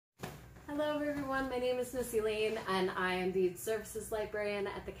Hello everyone, my name is Miss Elaine and I am the Services Librarian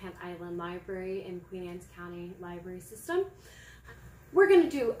at the Kent Island Library in Queen Anne's County Library System. We're going to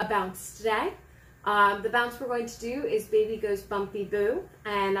do a bounce today. The bounce we're going to do is Baby Goes Bumpy Boo,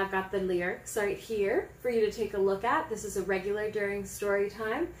 and I've got the lyrics right here for you to take a look at. This is a regular during story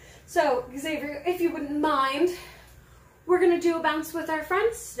time. So Xavier, if you wouldn't mind, we're going to do a bounce with our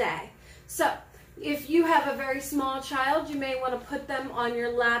friends today. So if you have a very small child, you may want to put them on your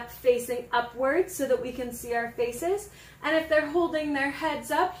lap facing upwards so that we can see our faces. And if they're holding their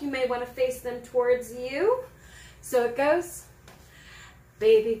heads up, you may want to face them towards you. So it goes,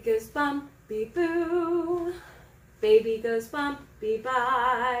 baby goes bumpy boo, baby goes bumpy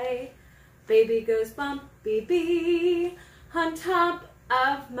bye, baby goes bumpy bee, on top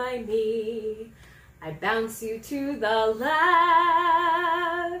of my knee. I bounce you to the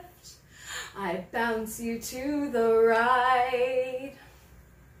left, I bounce you to the right,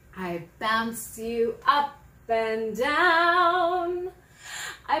 I bounce you up and down,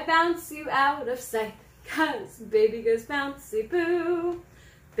 I bounce you out of sight, 'cause baby goes bouncy boo,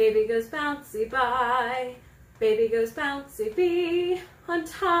 baby goes bouncy bye, baby goes bouncy bee, on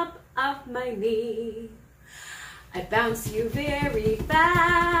top of my knee. I bounce you very fast,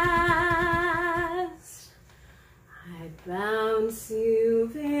 I bounce you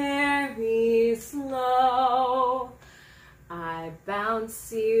very slow, I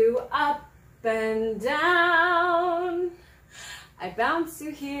bounce you up and down, I bounce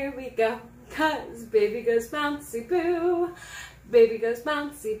you, here we go, 'cause baby goes bouncy boo, baby goes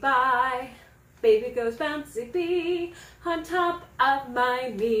bouncy bye, baby goes bouncy bee, on top of my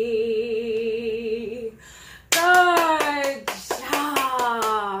knee. Good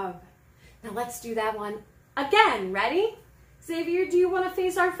job! Now let's do that one again. Ready? Xavier, do you want to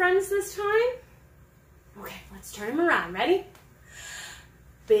face our friends this time? Okay, let's turn them around. Ready?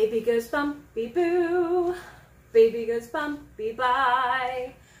 Baby goes bumpy boo, baby goes bumpy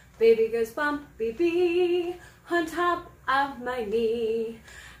bye, baby goes bumpy bee, on top of my knee.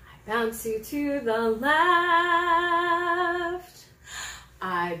 I bounce you to the left,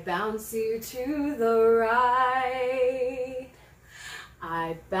 I bounce you to the right,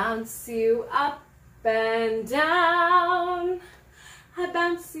 I bounce you up and down, I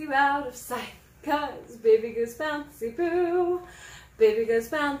bounce you out of sight, 'cause baby goes bouncy boo, baby goes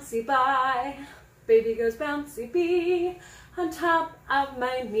bouncy bye, baby goes bouncy bee, on top of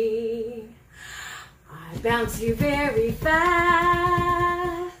my knee. I bounce you very fast,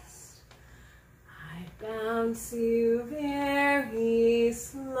 I bounce you very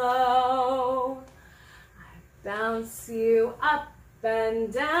slow, I bounce you up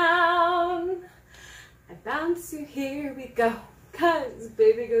and down, I bounce you, here we go, 'cause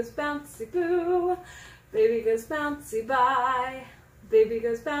baby goes bouncy boo, baby goes bouncy bye, baby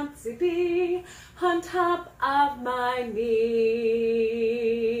goes bouncy bee, on top of my knee.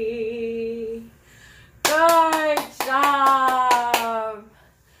 Good job!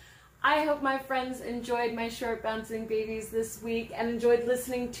 I hope my friends enjoyed my short bouncing babies this week and enjoyed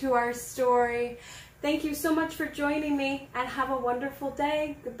listening to our story. Thank you so much for joining me and have a wonderful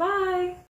day. Goodbye!